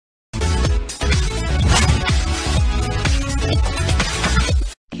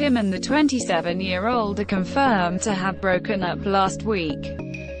Kym and the 27-year-old are confirmed to have broken up last week.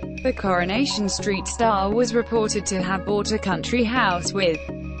 The Coronation Street star was reported to have bought a country house with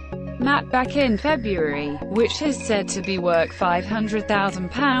Matt back in February, which is said to be worth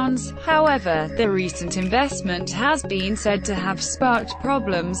 £500,000. However, the recent investment has been said to have sparked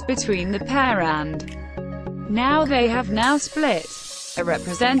problems between the pair and now they have split. A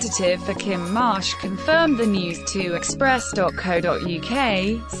representative for Kym Marsh confirmed the news to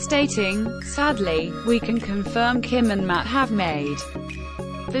express.co.uk, stating, "Sadly, we can confirm Kym and Matt have made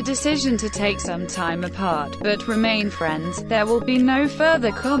the decision to take some time apart, but remain friends. There will be no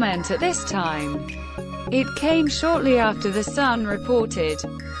further comment at this time." It came shortly after The Sun reported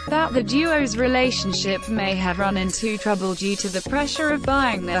that the duo's relationship may have run into trouble due to the pressure of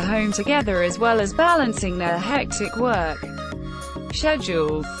buying their home together as well as balancing their hectic work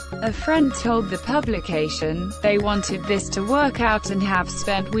schedules. A friend told the publication, "They wanted this to work out and have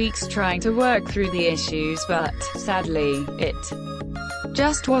spent weeks trying to work through the issues, but, sadly, it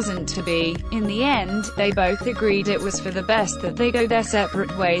just wasn't to be. In the end, they both agreed it was for the best that they go their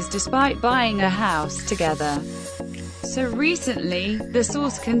separate ways despite buying a house together." So recently, the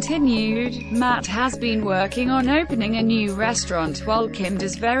source continued, Matt has been working on opening a new restaurant while Kym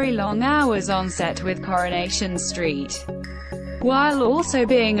does very long hours on set with Coronation Street, while also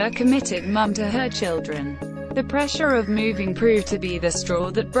being a committed mum to her children. The pressure of moving proved to be the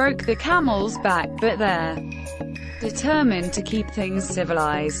straw that broke the camel's back, but they're determined to keep things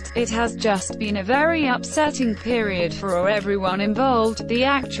civilized. "It has just been a very upsetting period for everyone involved." The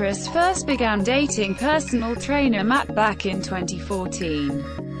actress first began dating personal trainer Matt back in 2014.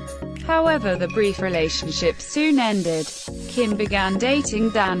 However, the brief relationship soon ended. Kym began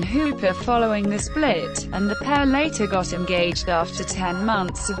dating Dan Hooper following the split, and the pair later got engaged after 10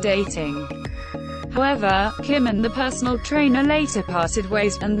 months of dating. However, Kym and the personal trainer later parted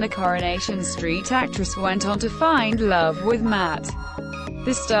ways, and the Coronation Street actress went on to find love with Matt.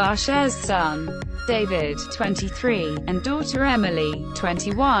 The star shares son, David, 23, and daughter Emily,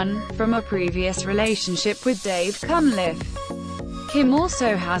 21, from a previous relationship with Dave Cunliffe. Kym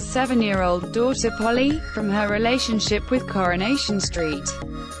also has 7-year-old daughter Polly, from her relationship with Coronation Street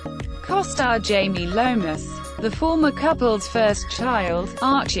co-star Jamie Lomas. The former couple's first child,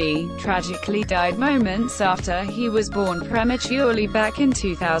 Archie, tragically died moments after he was born prematurely back in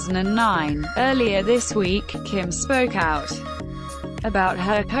 2009. Earlier this week, Kym spoke out about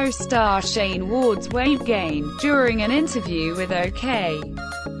her co-star Shane Ward's weight gain, during an interview with OK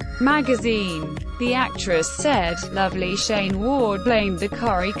magazine. The actress said, "Lovely Shane Ward blamed the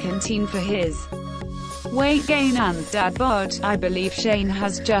Corrie canteen for his weight gain and dad bod. I believe Shane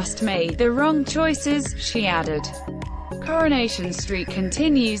has just made the wrong choices," she added. Coronation Street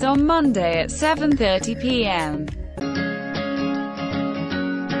continues on Monday at 7:30 p.m.